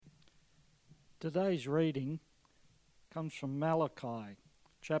Today's reading comes from Malachi,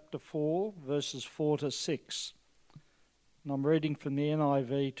 chapter 4, verses 4 to 6. And I'm reading from the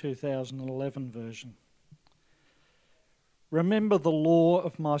NIV 2011 version. Remember the law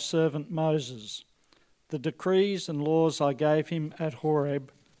of my servant Moses, the decrees and laws I gave him at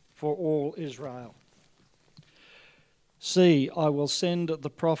Horeb for all Israel. See, I will send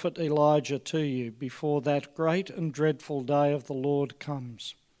the prophet Elijah to you before that great and dreadful day of the Lord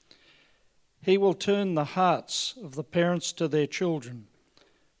comes. He will turn the hearts of the parents to their children,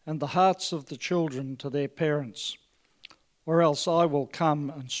 and the hearts of the children to their parents, or else I will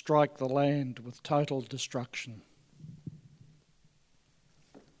come and strike the land with total destruction.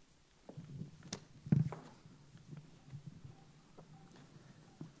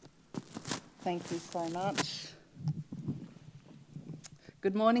 Thank you so much.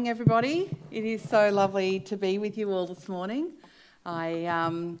 Good morning, everybody. It is so lovely to be with you all this morning.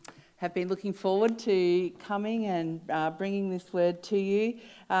 I have been looking forward to coming and bringing this word to you.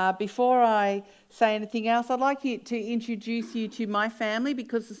 Before I say anything else, I'd like to introduce you to my family,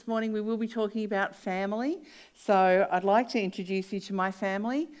 because this morning we will be talking about family. So I'd like to introduce you to my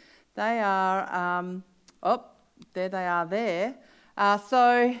family. They are, there they are there.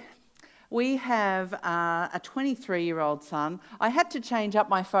 So we have a 23-year-old son. I had to change up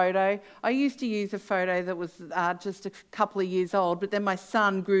my photo. I used to use a photo that was just a couple of years old, but then my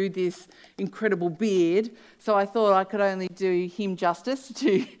son grew this incredible beard, so I thought I could only do him justice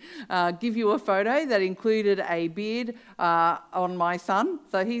to give you a photo that included a beard on my son.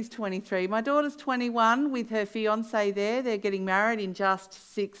 So he's 23. My daughter's 21 with her fiancé there. They're getting married in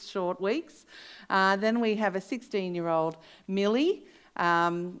just 6 short weeks. Then we have a 16-year-old Millie,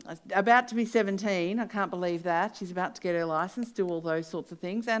 about to be 17. I can't believe that. She's about to get her licence, do all those sorts of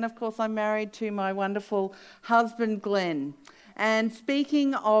things. And of course, I'm married to my wonderful husband, Glenn. And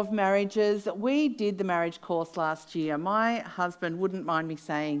speaking of marriages, we did the marriage course last year. My husband wouldn't mind me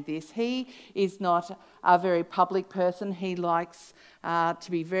saying this. He is not a very public person. He likes to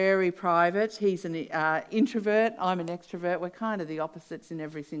be very private. He's an introvert. I'm an extrovert. We're kind of the opposites in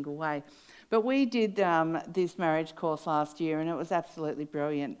every single way. But we did this marriage course last year, and it was absolutely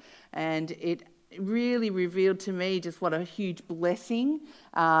brilliant. And it really revealed to me just what a huge blessing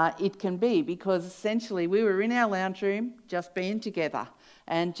it can be, because essentially we were in our lounge room just being together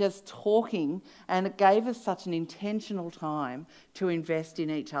and just talking, and it gave us such an intentional time to invest in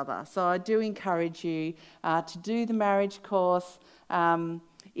each other. So I do encourage you to do the marriage course.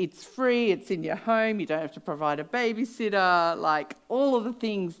 It's free, it's in your home, you don't have to provide a babysitter, like all of the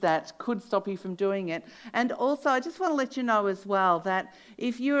things that could stop you from doing it. And also, I just want to let you know as well that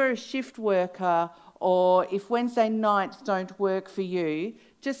if you're a shift worker, or if Wednesday nights don't work for you,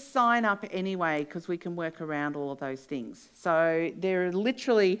 just sign up anyway, because we can work around all of those things. So there are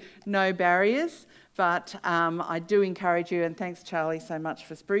literally no barriers. But I do encourage you, and thanks Charlie so much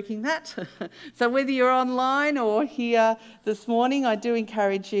for spruiking that. So whether you're online or here this morning, I do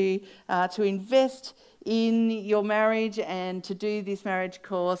encourage you to invest in your marriage and to do this marriage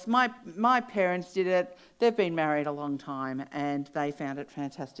course. My parents did it. They've been married a long time and they found it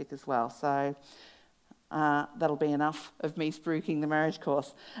fantastic as well. So that'll be enough of me spruiking the marriage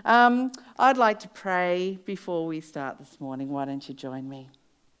course. I'd like to pray before we start this morning. Why don't you join me?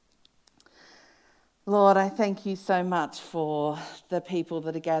 Lord, I thank you so much for the people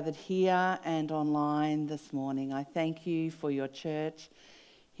that are gathered here and online this morning. I thank you for your church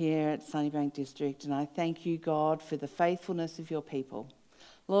here at Sunnybank District, and I thank you, God, for the faithfulness of your people.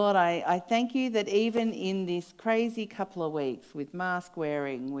 Lord, I thank you that even in this crazy couple of weeks with mask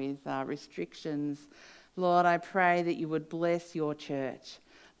wearing, with restrictions, Lord, I pray that you would bless your church.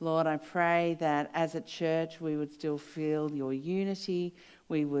 Lord, I pray that as a church we would still feel your unity,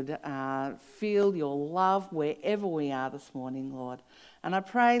 we would feel your love wherever we are this morning, Lord. And I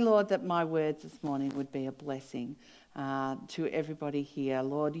pray, Lord, that my words this morning would be a blessing to everybody here.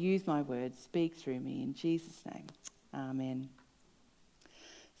 Lord, use my words, speak through me in Jesus' name. Amen.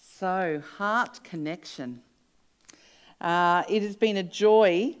 So, heart connection. It has been a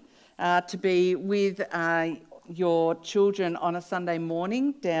joy to be with your children on a Sunday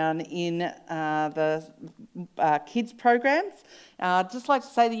morning down in the kids programs. I'd just like to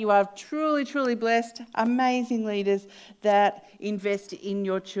say that you are truly, truly blessed, amazing leaders that invest in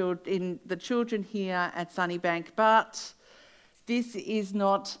your in the children here at Sunnybank. But this is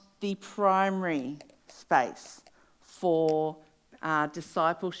not the primary space for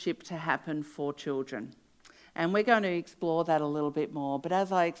discipleship to happen for children. And we're going to explore that a little bit more. But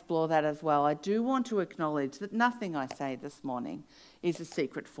as I explore that as well, I do want to acknowledge that nothing I say this morning is a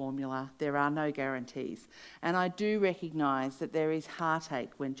secret formula. There are no guarantees. And I do recognise that there is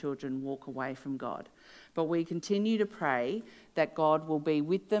heartache when children walk away from God. But we continue to pray that God will be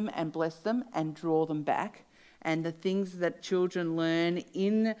with them and bless them and draw them back. And the things that children learn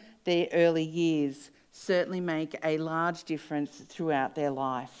in their early years certainly make a large difference throughout their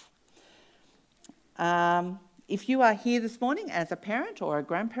life. If you are here this morning as a parent or a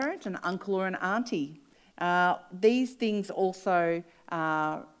grandparent, an uncle or an auntie, these things also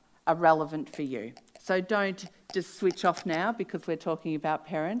are relevant for you. So don't just switch off now because we're talking about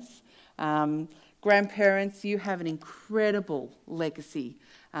parents. Grandparents, you have an incredible legacy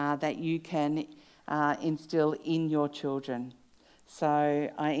that you can instill in your children. So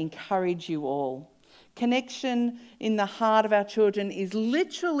I encourage you all. Connection in the heart of our children is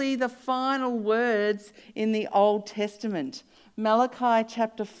literally the final words in the Old Testament. Malachi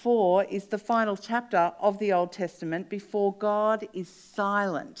chapter 4 is the final chapter of the Old Testament before God is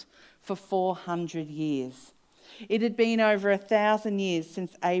silent for 400 years. It had been over 1,000 years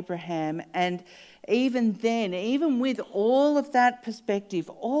since Abraham, and even then, even with all of that perspective,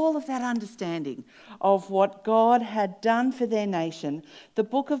 all of that understanding of what God had done for their nation, the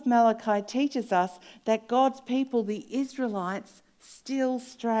book of Malachi teaches us that God's people, the Israelites, still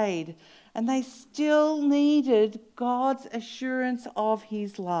strayed, and they still needed God's assurance of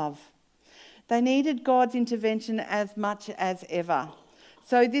his love. They needed God's intervention as much as ever.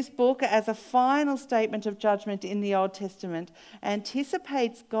 So this book, as a final statement of judgment in the Old Testament,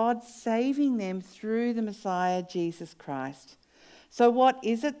 anticipates God saving them through the Messiah, Jesus Christ. So what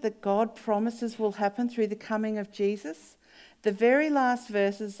is it that God promises will happen through the coming of Jesus? The very last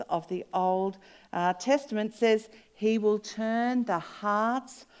verses of the Old Testament says he will turn the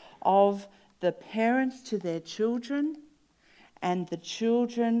hearts of the parents to their children and the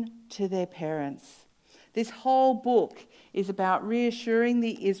children to their parents. This whole book is about reassuring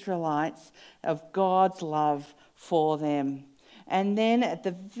the Israelites of God's love for them. And then at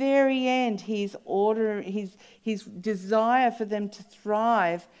the very end, his desire for them to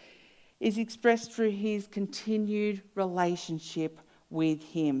thrive is expressed through his continued relationship with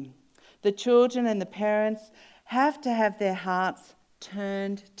him. The children and the parents have to have their hearts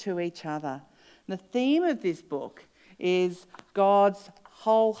turned to each other. The theme of this book is God's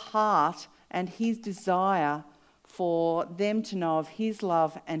whole heart and his desire for them to know of his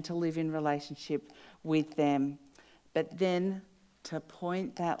love and to live in relationship with them. But then to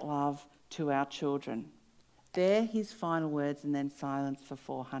point that love to our children. They're his final words, and then silence for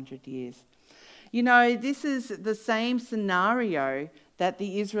 400 years. You know, this is the same scenario that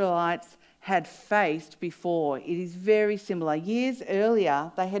the Israelites had faced before. It is very similar. Years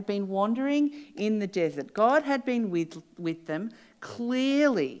earlier, they had been wandering in the desert. God had been with them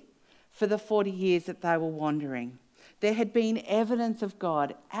clearly for the 40 years that they were wandering. There had been evidence of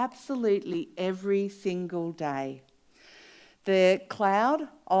God absolutely every single day. The cloud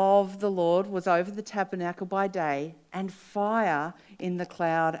of the Lord was over the tabernacle by day and fire in the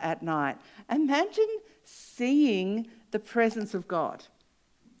cloud at night. Imagine seeing the presence of God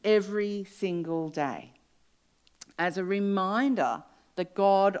every single day as a reminder that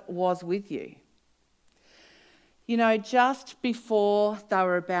God was with you. You know, just before they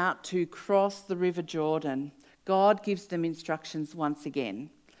were about to cross the River Jordan, God gives them instructions once again,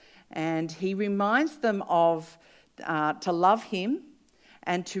 and he reminds them of to love him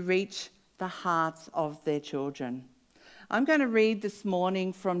and to reach the hearts of their children. I'm going to read this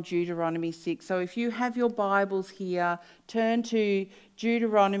morning from Deuteronomy 6. So if you have your Bibles here, turn to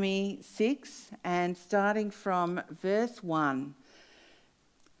Deuteronomy 6 and starting from verse 1.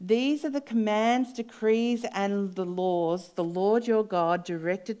 These are the commands, decrees, and the laws the Lord your God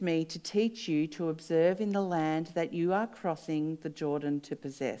directed me to teach you to observe in the land that you are crossing the Jordan to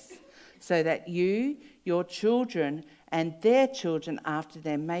possess, so that you, your children, and their children after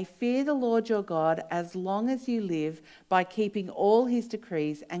them may fear the Lord your God as long as you live, by keeping all his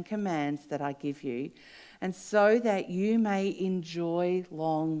decrees and commands that I give you, and so that you may enjoy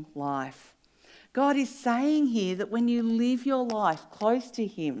long life. God is saying here that when you live your life close to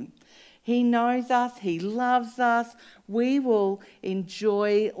him, he knows us, he loves us, we will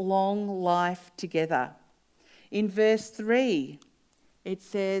enjoy long life together. In verse 3, it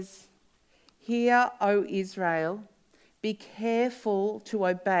says, "Hear, O Israel, be careful to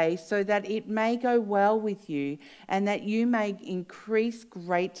obey, so that it may go well with you, and that you may increase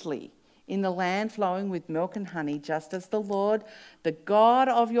greatly in the land flowing with milk and honey, just as the Lord, the God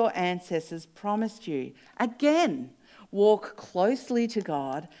of your ancestors, promised you. Again, walk closely to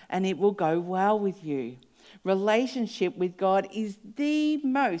God, and it will go well with you. Relationship with God is the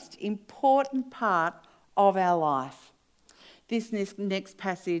most important part of our life. This next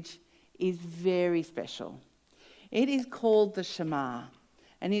passage is very special. It is called the Shema,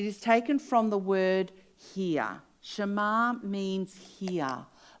 and it is taken from the word hear. Shema means hear.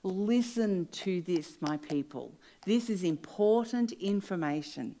 Listen to this, my people. This is important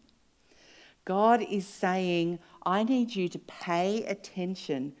information. God is saying, I need you to pay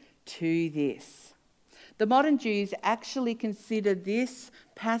attention to this. The modern Jews actually consider this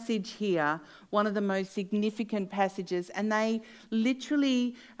passage here one of the most significant passages, and they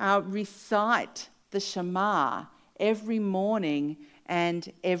literally recite the Shema every morning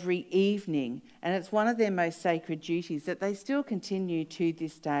and every evening. And it's one of their most sacred duties that they still continue to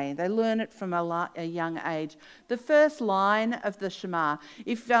this day. They learn it from a young age. The first line of the Shema,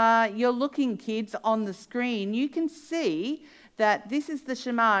 if you're looking, kids, on the screen, you can see that this is the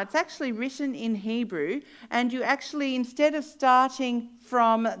Shema. It's actually written in Hebrew, and you actually, instead of starting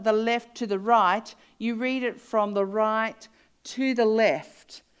from the left to the right, you read it from the right to the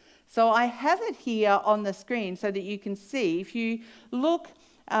left. So I have it here on the screen so that you can see. If you look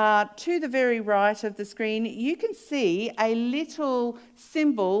to the very right of the screen, you can see a little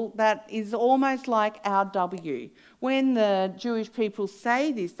symbol that is almost like our W. When the Jewish people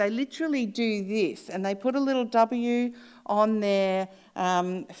say this, they literally do this, and they put a little W on their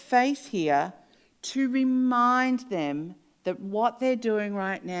face here to remind them that what they're doing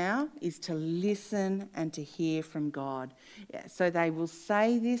right now is to listen and to hear from God. Yeah, so they will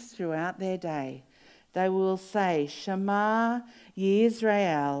say this throughout their day. They will say, Shema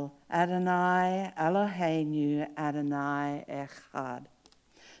Yisrael, Adonai Eloheinu, Adonai Echad.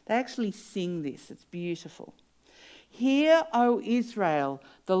 They actually sing this. It's beautiful. Hear, O Israel,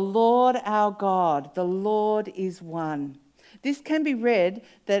 the Lord our God, the Lord is one. This can be read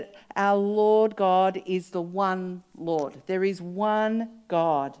that our Lord God is the one Lord. There is one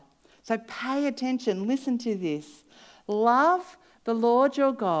God. So pay attention. Listen to this. Love the Lord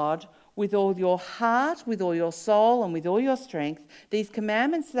your God with all your heart, with all your soul, and with all your strength. These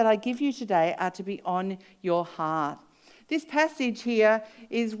commandments that I give you today are to be on your heart. This passage here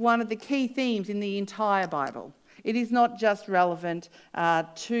is one of the key themes in the entire Bible. It is not just relevant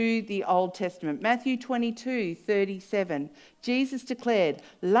to the Old Testament. Matthew 22:37, Jesus declared,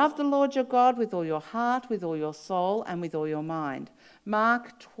 love the Lord your God with all your heart, with all your soul, and with all your mind.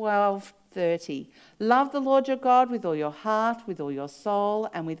 Mark 12:30, love the Lord your God with all your heart, with all your soul,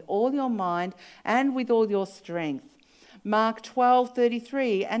 and with all your mind, and with all your strength. Mark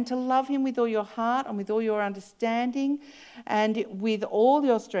 12:33, and to love him with all your heart and with all your understanding and with all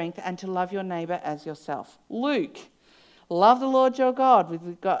your strength, and to love your neighbour as yourself. Luke, love the Lord your God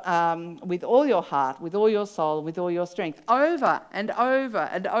with all your heart, with all your soul, with all your strength. Over and over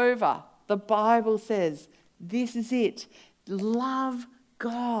and over, the Bible says, this is it. Love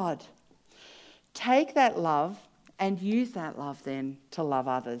God. Take that love and use that love then to love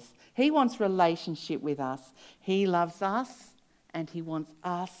others. He wants relationship with us. He loves us, and he wants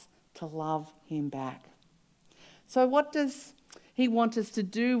us to love him back. So what does he want us to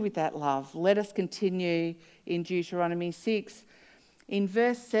do with that love? Let us continue in Deuteronomy 6. In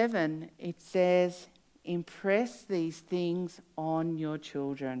verse 7, it says, impress these things on your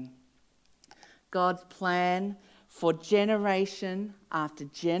children. God's plan for generation after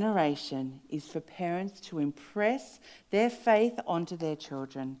generation is for parents to impress their faith onto their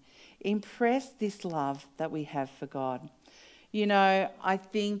children. Impress this love that we have for God. You know, I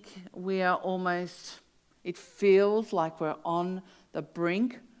think we are almost, it feels like we're on the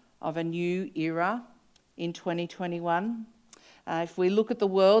brink of a new era in 2021. If we look at the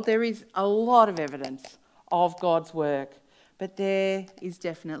world, there is a lot of evidence of God's work, but there is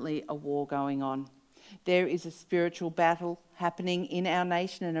definitely a war going on. There is a spiritual battle happening in our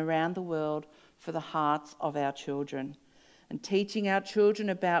nation and around the world for the hearts of our children. And teaching our children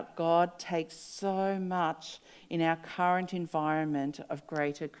about God takes so much in our current environment of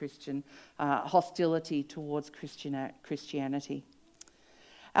greater Christian hostility towards Christianity.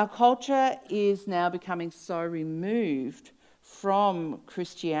 Our culture is now becoming so removed from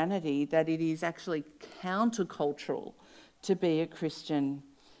Christianity that it is actually countercultural to be a Christian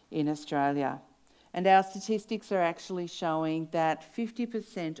in Australia. And our statistics are actually showing that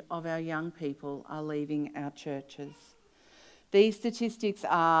 50% of our young people are leaving our churches. These statistics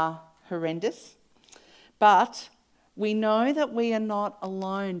are horrendous, but we know that we are not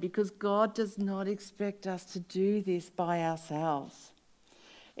alone because God does not expect us to do this by ourselves.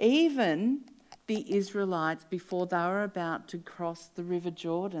 Even the Israelites, before they were about to cross the River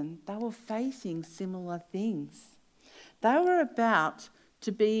Jordan, they were facing similar things. They were about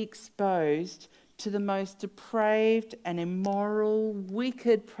to be exposed to the most depraved and immoral,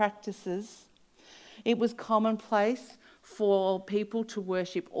 wicked practices. It was commonplace for people to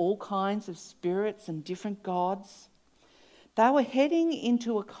worship all kinds of spirits and different gods. They were heading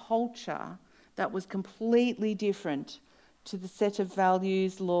into a culture that was completely different to the set of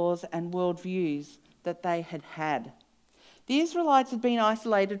values, laws, and worldviews that they had had. The Israelites had been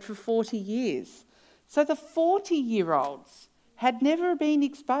isolated for 40 years, so the 40-year-olds had never been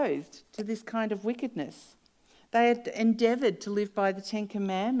exposed to this kind of wickedness. They had endeavoured to live by the Ten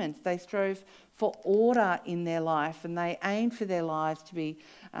Commandments. They strove for order in their life, and they aimed for their lives to be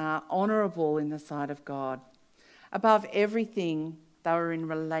honourable in the sight of God. Above everything, they were in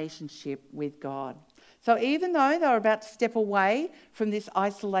relationship with God. So even though they were about to step away from this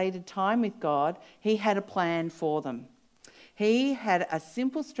isolated time with God, he had a plan for them. He had a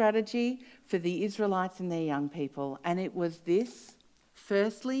simple strategy for the Israelites and their young people, and it was this: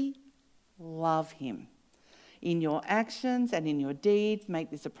 firstly, love him. In your actions and in your deeds,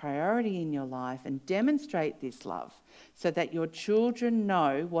 make this a priority in your life and demonstrate this love so that your children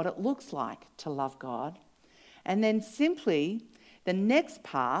know what it looks like to love God. And then simply, the next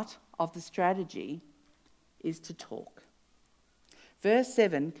part of the strategy is to talk. Verse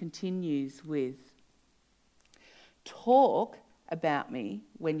 7 continues with, talk about me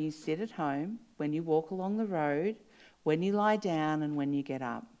when you sit at home, when you walk along the road, when you lie down and when you get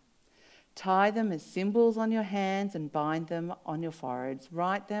up. Tie them as symbols on your hands and bind them on your foreheads.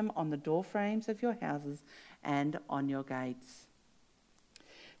 Write them on the door frames of your houses and on your gates.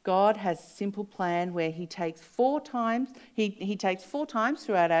 God has a simple plan where he takes 4 times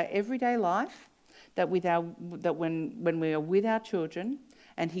throughout our everyday life that when we are with our children,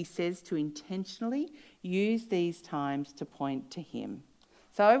 and he says to intentionally use these times to point to him.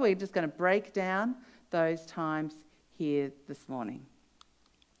 So we're just going to break down those times here this morning.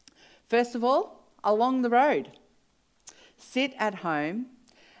 First of all, along the road. Sit at home.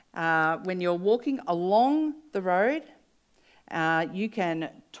 When you're walking along the road, you can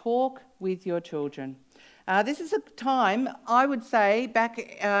talk with your children. This is a time, I would say, back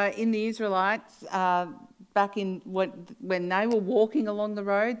in the Israelites, back in when they were walking along the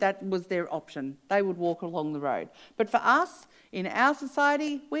road, that was their option. They would walk along the road. But for us, in our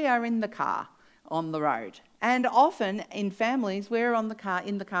society, we are in the car on the road. And often in families, we're in the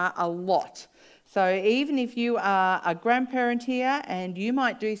car a lot. So even if you are a grandparent here and you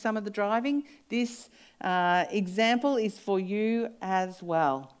might do some of the driving, this example is for you as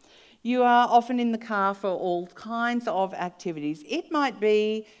well. You are often in the car for all kinds of activities. It might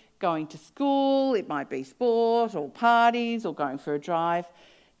be going to school, it might be sport or parties or going for a drive.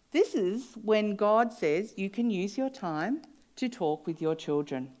 This is when God says you can use your time to talk with your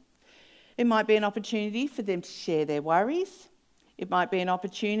children. It might be an opportunity for them to share their worries. It might be an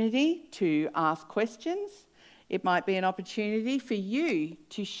opportunity to ask questions. It might be an opportunity for you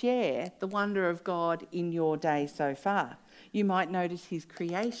to share the wonder of God in your day so far. You might notice his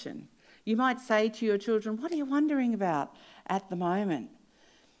creation. You might say to your children, what are you wondering about at the moment?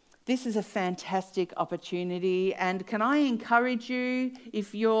 This is a fantastic opportunity, and can I encourage you,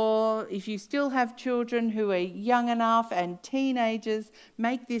 if you still have children who are young enough and teenagers,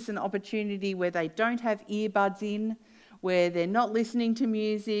 make this an opportunity where they don't have earbuds in, where they're not listening to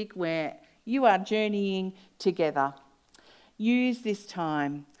music, where you are journeying together. Use this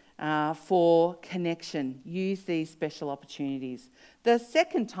time for connection. Use these special opportunities. The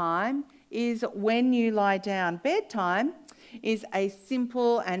second time is when you lie down. Bedtime is a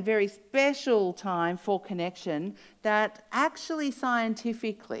simple and very special time for connection that actually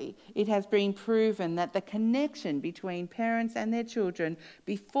scientifically it has been proven that the connection between parents and their children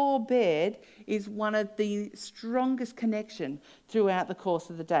before bed is one of the strongest connection throughout the course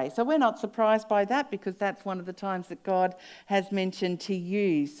of the day. So we're not surprised by that because that's one of the times that God has mentioned to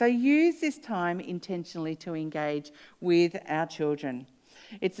use. So use this time intentionally to engage with our children.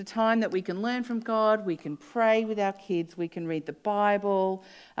 It's a time that we can learn from God, we can pray with our kids, we can read the Bible.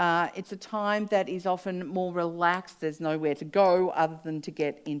 It's a time that is often more relaxed. There's nowhere to go other than to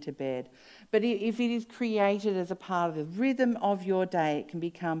get into bed. But if it is created as a part of the rhythm of your day, it can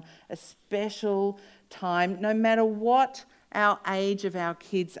become a special time. No matter what our age of our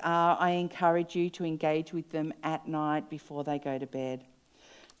kids are, I encourage you to engage with them at night before they go to bed.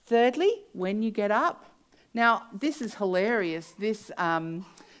 Thirdly, when you get up. Now, this is hilarious, this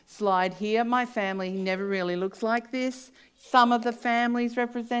slide here. My family never really looks like this. Some of the families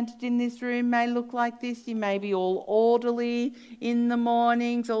represented in this room may look like this. You may be all orderly in the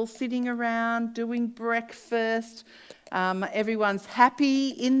mornings, all sitting around doing breakfast. Everyone's happy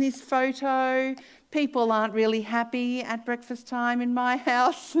in this photo. People aren't really happy at breakfast time in my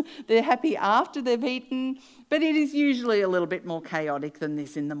house. They're happy after they've eaten, but it is usually a little bit more chaotic than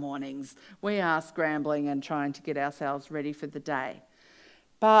this in the mornings. We are scrambling and trying to get ourselves ready for the day.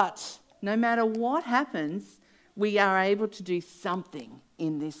 But no matter what happens, we are able to do something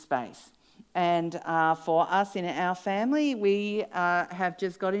in this space. And for us in our family, we have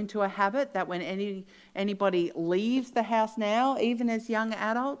just got into a habit that when anybody leaves the house now, even as young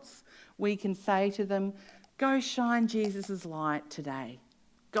adults, we can say to them, go shine Jesus' light today.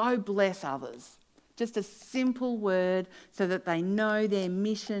 Go bless others. Just a simple word so that they know their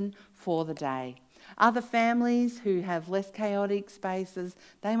mission for the day. Other families who have less chaotic spaces,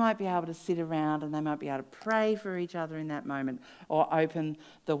 they might be able to sit around and they might be able to pray for each other in that moment or open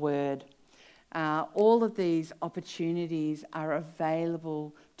the word. All of these opportunities are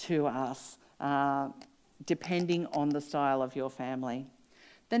available to us depending on the style of your family.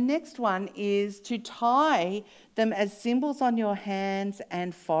 The next one is to tie them as symbols on your hands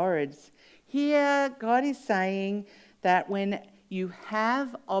and foreheads. Here, God is saying that when you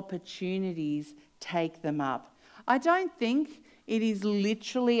have opportunities, take them up. I don't think it is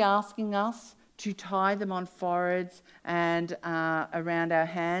literally asking us to tie them on foreheads and around our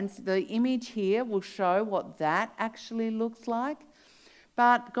hands. The image here will show what that actually looks like.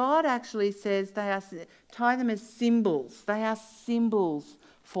 But God actually says tie them as symbols. They are symbols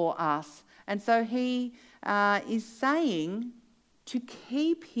for us. And so he is saying to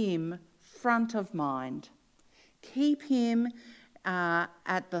keep him front of mind. Keep him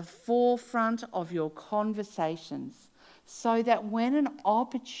at the forefront of your conversations so that when an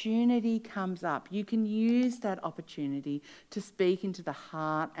opportunity comes up, you can use that opportunity to speak into the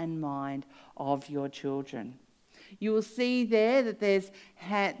heart and mind of your children. You will see there that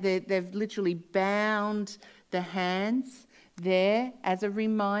they've literally bound the hands there as a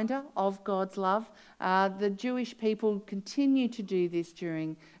reminder of God's love. The Jewish people continue to do this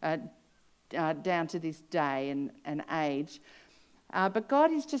during down to this day and age. But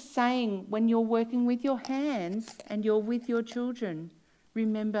God is just saying, when you're working with your hands and you're with your children,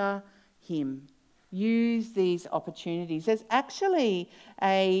 remember him. Use these opportunities. There's actually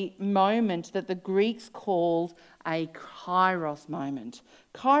a moment that the Greeks called a kairos moment.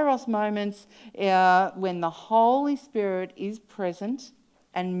 Kairos moments are when the Holy Spirit is present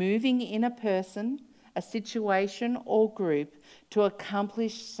and moving in a person, a situation or group to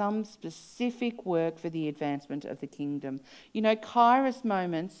accomplish some specific work for the advancement of the kingdom. You know, kairos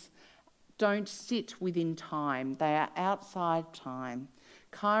moments don't sit within time. They are outside time.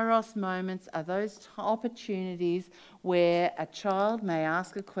 Kairos moments are those opportunities where a child may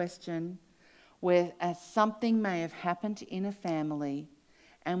ask a question, where something may have happened in a family,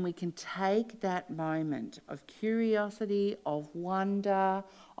 and we can take that moment of curiosity, of wonder,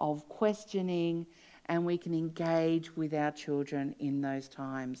 of questioning, and we can engage with our children in those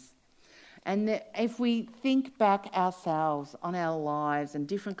times. And if we think back ourselves on our lives and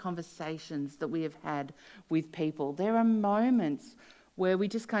different conversations that we have had with people, there are moments where we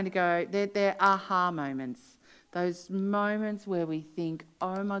just kind of go, they're aha moments. Those moments where we think,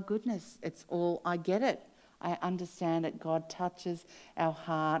 oh my goodness, I get it. I understand it. God touches our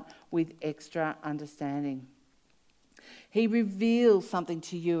heart with extra understanding. He reveals something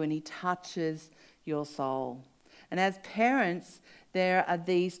to you and he touches your soul. And as parents, there are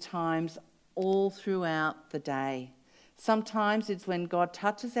these times all throughout the day. Sometimes it's when God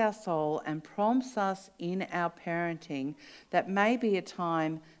touches our soul and prompts us in our parenting that may be a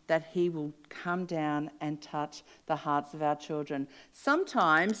time that he will come down and touch the hearts of our children.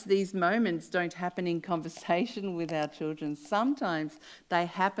 Sometimes these moments don't happen in conversation with our children. Sometimes they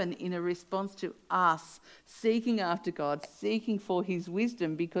happen in a response to us seeking after God, seeking for his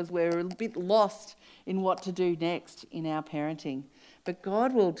wisdom because we're a bit lost in what to do next in our parenting. But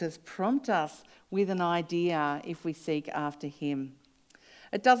God will just prompt us with an idea if we seek after him.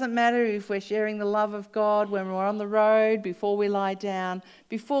 It doesn't matter if we're sharing the love of God when we're on the road, before we lie down,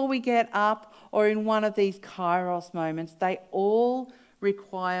 before we get up, or in one of these kairos moments. They all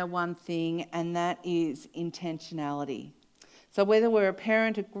require one thing, and that is intentionality. So whether we're a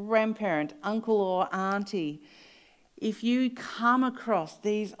parent, a grandparent, uncle or auntie, if you come across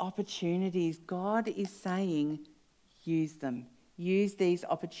these opportunities, God is saying, use them. Use these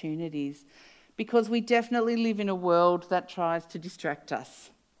opportunities. Because we definitely live in a world that tries to distract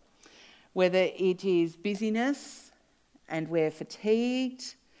us. Whether it is busyness and we're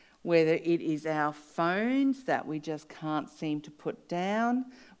fatigued, whether it is our phones that we just can't seem to put down,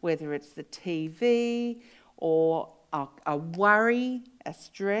 whether it's the TV or a worry, a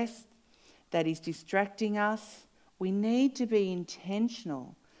stress that is distracting us, we need to be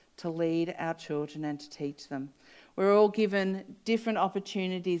intentional to lead our children and to teach them. We're all given different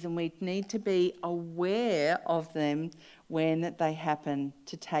opportunities and we need to be aware of them when they happen,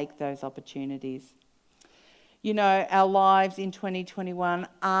 to take those opportunities. You know, our lives in 2021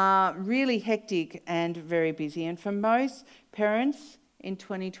 are really hectic and very busy. And for most parents in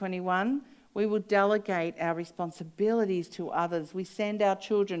 2021, we will delegate our responsibilities to others. We send our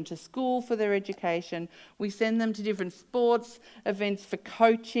children to school for their education. We send them to different sports events for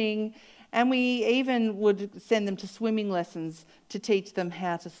coaching. And we even would send them to swimming lessons to teach them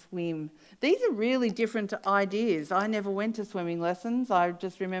how to swim. These are really different ideas. I never went to swimming lessons. I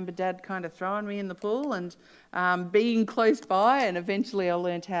just remember Dad kind of throwing me in the pool and being close by, and eventually I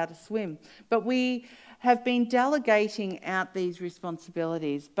learned how to swim. But we have been delegating out these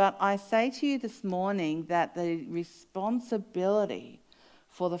responsibilities. But I say to you this morning that the responsibility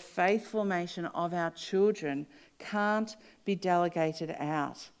for the faith formation of our children can't be delegated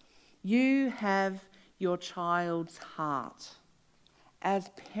out. You have your child's heart. As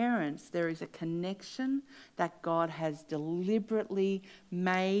parents, there is a connection that God has deliberately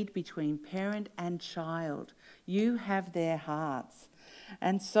made between parent and child. You have their hearts.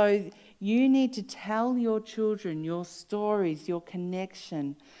 And so you need to tell your children your stories, your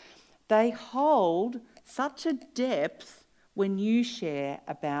connection. They hold such a depth when you share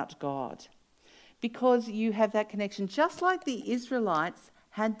about God, because you have that connection, just like the Israelites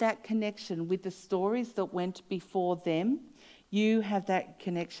had that connection with the stories that went before them. You have that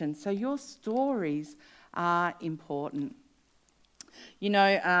connection. So your stories are important. You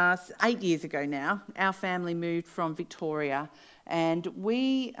know, 8 years ago now, our family moved from Victoria, and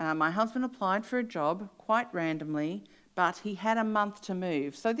my husband applied for a job quite randomly, but he had a month to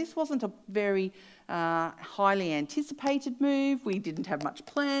move. So this wasn't a very highly anticipated move. We didn't have much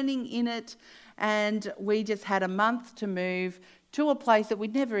planning in it, and we just had a month to move to a place that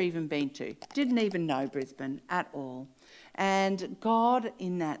we'd never even been to. Didn't even know Brisbane at all. And God,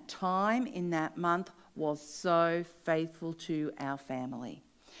 in that time, in that month, was so faithful to our family.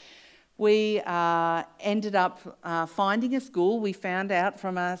 We ended up finding a school. We found out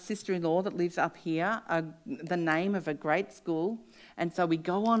from a sister-in-law that lives up here the name of a great school. And so we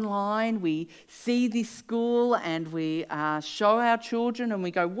go online, we see this school, and we show our children, and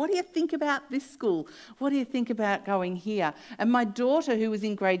we go, what do you think about this school? What do you think about going here? And my daughter, who was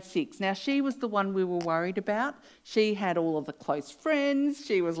in grade 6, now she was the one we were worried about. She had all of the close friends.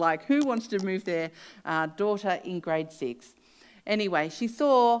 She was like, who wants to move their daughter in grade 6? Anyway, she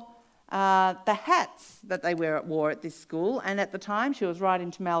saw the hats that they wore at this school, and at the time she was right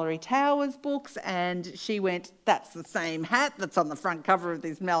into Mallory Towers books, and she went, that's the same hat that's on the front cover of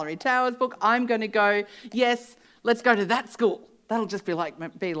this Mallory Towers book. I'm going to go, yes, let's go to that school. That'll just be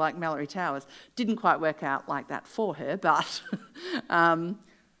like Mallory Towers. Didn't quite work out like that for her, but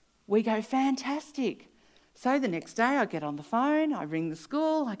we go, fantastic. So the next day I get on the phone, I ring the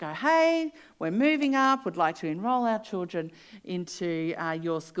school, I go, hey, we're moving up, would like to enrol our children into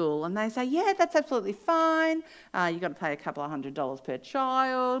your school. And they say, yeah, that's absolutely fine. You've got to pay a couple of $100 per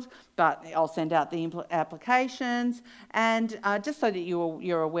child, but I'll send out the applications. And just so that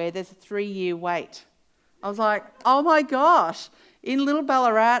you're aware, there's a 3-year wait. I was like, oh my gosh, in Little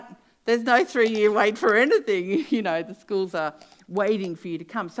Ballarat, there's no 3-year wait for anything. You know, the schools are waiting for you to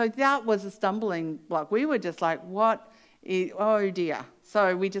come. So that was a stumbling block. We were just like, oh dear.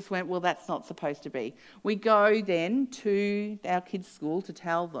 So we just went, well, that's not supposed to be. We go then to our kids' school to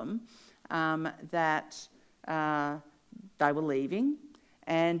tell them that they were leaving.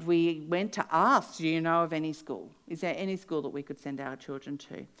 And we went to ask, do you know of any school? Is there any school that we could send our children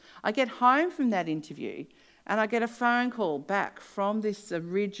to? I get home from that interview and I get a phone call back from this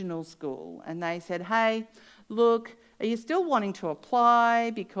original school, and they said, hey, look, are you still wanting to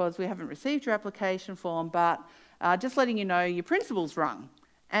apply because we haven't received your application form, but just letting you know your principal's rung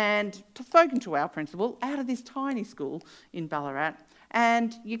and spoken to our principal out of this tiny school in Ballarat,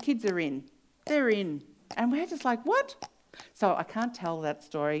 and your kids are in. They're in. And we're just like, what? So I can't tell that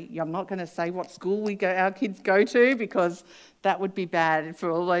story. I'm not going to say what school our kids go to, because that would be bad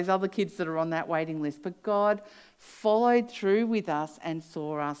for all those other kids that are on that waiting list. But God followed through with us and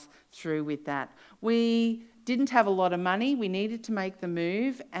saw us through with that. We didn't have a lot of money. We needed to make the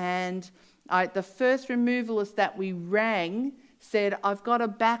move. And the first removalist that we rang said, I've got a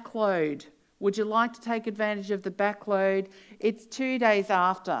backload. Would you like to take advantage of the backload? It's 2 days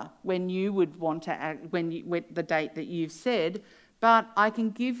after when you would want to the date that you've said, but I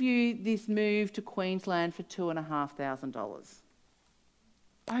can give you this move to Queensland for $2,500.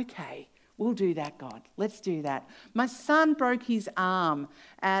 Okay, we'll do that, God. Let's do that. My son broke his arm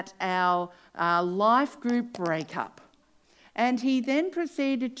at our life group breakup. And he then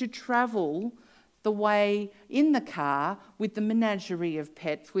proceeded to travel the way in the car with the menagerie of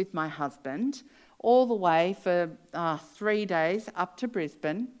pets with my husband, all the way for 3 days up to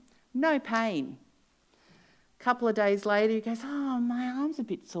Brisbane, no pain. A couple of days later, he goes, "Oh, my arm's a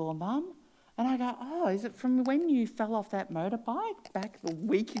bit sore, Mum." And I go, "Oh, is it from when you fell off that motorbike back a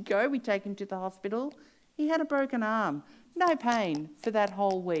week ago? We take him to the hospital." He had a broken arm, no pain for that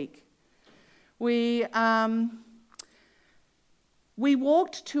whole week. We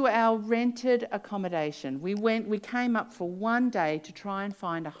walked to our rented accommodation. We came up for 1 day to try and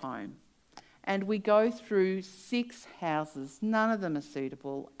find a home. And we go through 6 houses. None of them are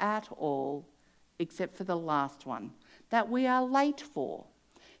suitable at all, except for the last one that we are late for.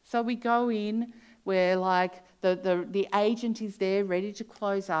 So we go in, we're like, the agent is there ready to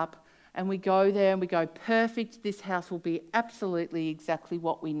close up, and we go there and we go, "Perfect, this house will be absolutely exactly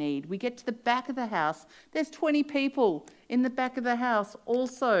what we need." We get to the back of the house, there's 20 people in the back of the house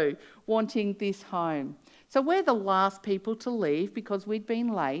also wanting this home. So we're the last people to leave because we'd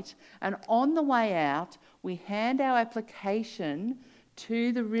been late, and on the way out, we hand our application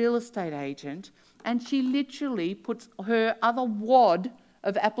to the real estate agent, and she literally puts her other wad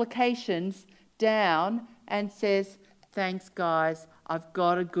of applications down and says, "Thanks, guys, I've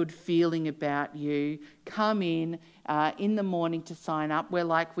got a good feeling about you. Come in the morning to sign up." We're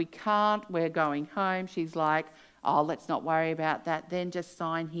like, "We can't, we're going home." She's like, "Oh, let's not worry about that then, just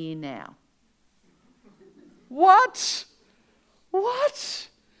sign here now." What?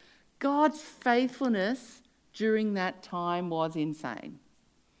 God's faithfulness during that time was insane.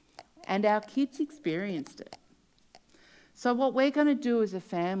 And our kids experienced it. So what we're going to do as a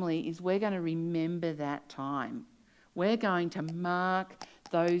family is we're going to remember that time. We're going to mark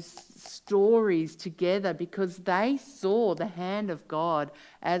those stories together because they saw the hand of God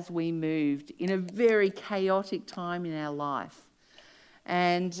as we moved in a very chaotic time in our life.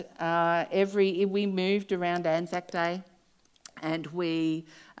 And we moved around Anzac Day, and we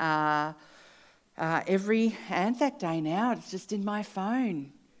every Anzac Day now, it's just in my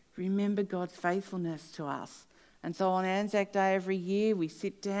phone. Remember God's faithfulness to us. And so on Anzac Day every year, we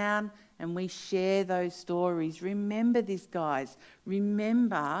sit down and we share those stories. Remember this, guys.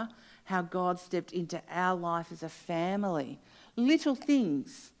 Remember how God stepped into our life as a family. Little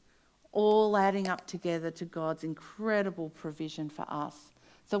things all adding up together to God's incredible provision for us.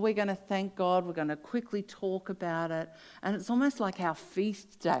 So we're going to thank God. We're going to quickly talk about it. And it's almost like our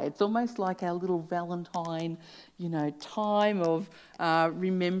feast day. It's almost like our little Valentine, time of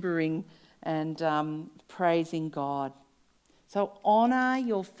remembering and praising God. So honour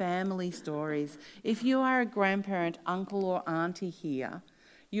your family stories. If you are a grandparent, uncle or auntie here,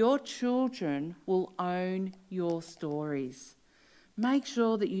 your children will own your stories. Make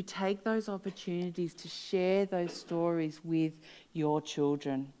sure that you take those opportunities to share those stories with your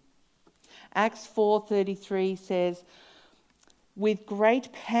children. Acts 4:33 says, "With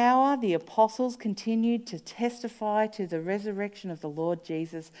great power the apostles continued to testify to the resurrection of the Lord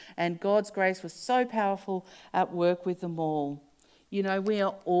Jesus, and God's grace was so powerful at work with them all." We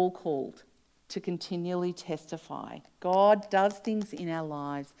are all called to continually testify. God does things in our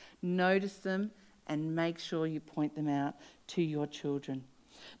lives. Notice them and make sure you point them out to your children.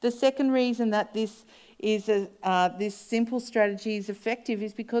 The second reason that this simple strategy is effective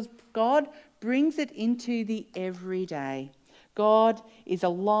is because God brings it into the everyday. God is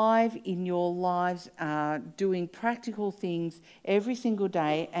alive in your lives, doing practical things every single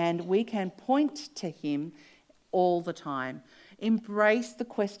day, and we can point to him all the time. Embrace the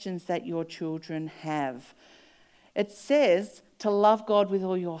questions that your children have. It says to love God with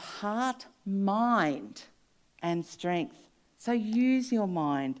all your heart, mind, and strength. So use your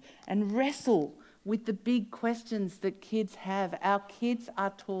mind and wrestle with the big questions that kids have. Our kids are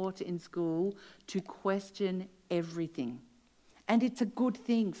taught in school to question everything. And it's a good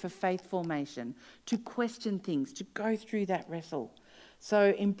thing for faith formation, to question things, to go through that wrestle.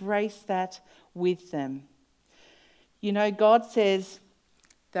 So embrace that with them. God says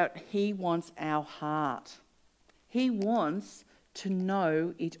that he wants our heart. He wants to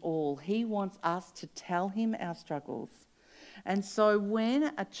know it all. He wants us to tell him our struggles. And so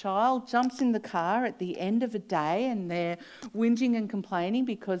when a child jumps in the car at the end of a day and they're whinging and complaining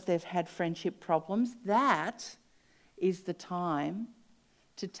because they've had friendship problems, that is the time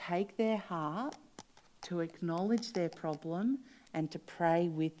to take their heart, to acknowledge their problem, and to pray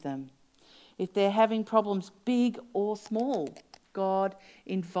with them. If they're having problems big or small, God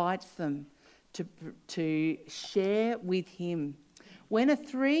invites them to share with him. When a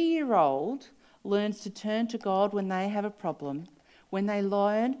 3-year-old learns to turn to God when they have a problem, when they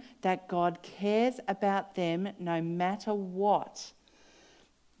learn that God cares about them no matter what,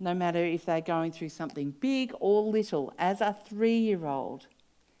 no matter if they're going through something big or little, as a 3-year-old,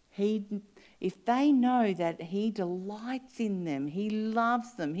 if they know that He delights in them, He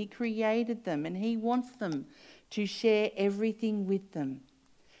loves them, He created them, and He wants them to share everything with them,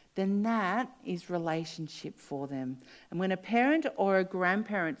 then that is relationship for them. And when a parent or a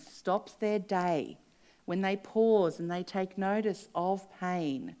grandparent stops their day, when they pause and they take notice of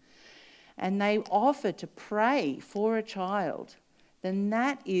pain, and they offer to pray for a child, then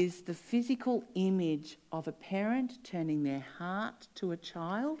that is the physical image of a parent turning their heart to a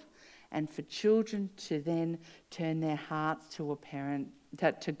child, and for children to then turn their hearts to a parent,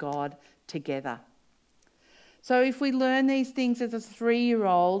 to God together. So if we learn these things as a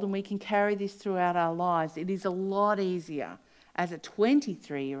 3-year-old and we can carry this throughout our lives, it is a lot easier as a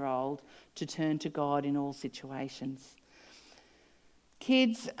 23-year-old to turn to God in all situations.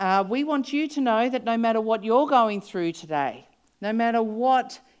 Kids, we want you to know that no matter what you're going through today, no matter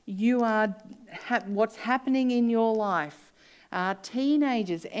what what's happening in your life,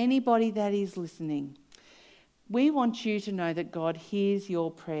 teenagers, anybody that is listening, we want you to know that God hears your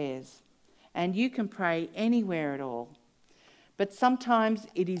prayers. And you can pray anywhere at all. But sometimes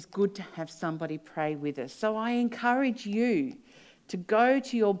it is good to have somebody pray with us. So I encourage you to go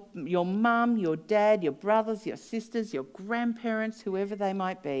to your mum, your dad, your brothers, your sisters, your grandparents, whoever they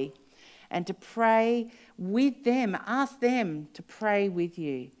might be, and to pray with them. Ask them to pray with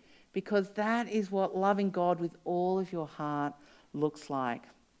you, because that is what loving God with all of your heart looks like.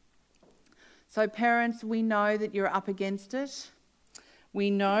 So parents, we know that you're up against it. We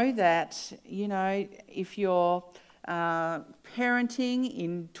know that, if you're parenting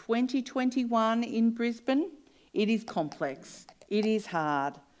in 2021 in Brisbane, it is complex, it is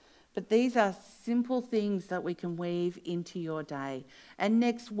hard. But these are simple things that we can weave into your day. And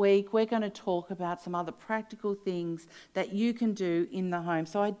next week, we're going to talk about some other practical things that you can do in the home.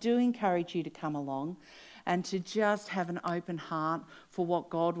 So I do encourage you to come along and to just have an open heart for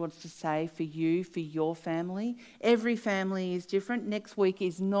what God wants to say for you, for your family. Every family is different. Next week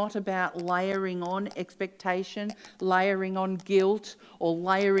is not about layering on expectation, layering on guilt, or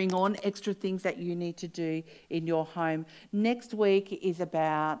layering on extra things that you need to do in your home. Next week is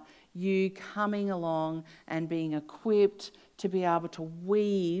about you coming along and being equipped to be able to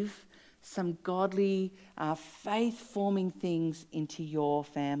weave some godly, faith-forming things into your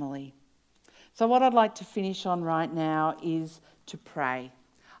family. So what I'd like to finish on right now is to pray.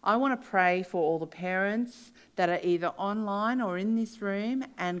 I want to pray for all the parents that are either online or in this room,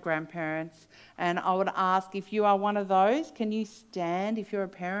 and grandparents. And I would ask, if you are one of those, can you stand if you're a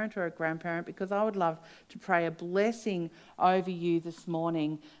parent or a grandparent? Because I would love to pray a blessing over you this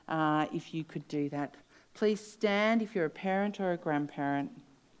morning, if you could do that. Please stand if you're a parent or a grandparent.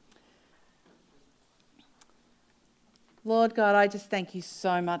 Lord God, I just thank you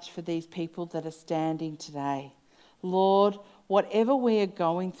so much for these people that are standing today. Lord, whatever we are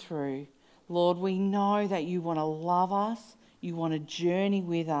going through, Lord, we know that you want to love us, you want to journey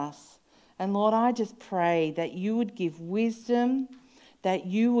with us. And Lord, I just pray that you would give wisdom, that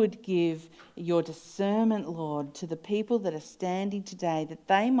you would give your discernment, Lord, to the people that are standing today, that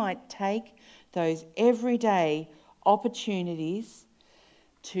they might take those everyday opportunities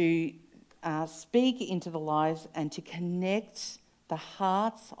to speak into the lives and to connect the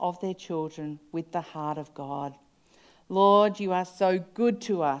hearts of their children with the heart of God. Lord, you are so good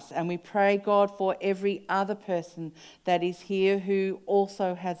to us, and we pray, God, for every other person that is here who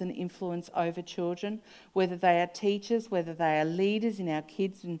also has an influence over children, whether they are teachers, whether they are leaders in our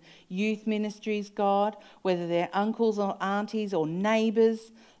kids and youth ministries, God, whether they're uncles or aunties or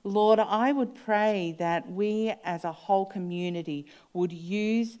neighbours. Lord, I would pray that we as a whole community would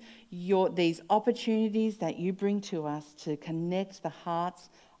use these opportunities that you bring to us to connect the hearts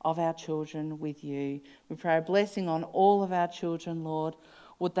of our children with you. We pray a blessing on all of our children, Lord.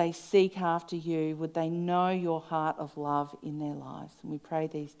 Would they seek after you? Would they know your heart of love in their lives? And we pray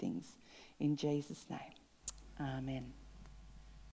these things in Jesus' name. Amen.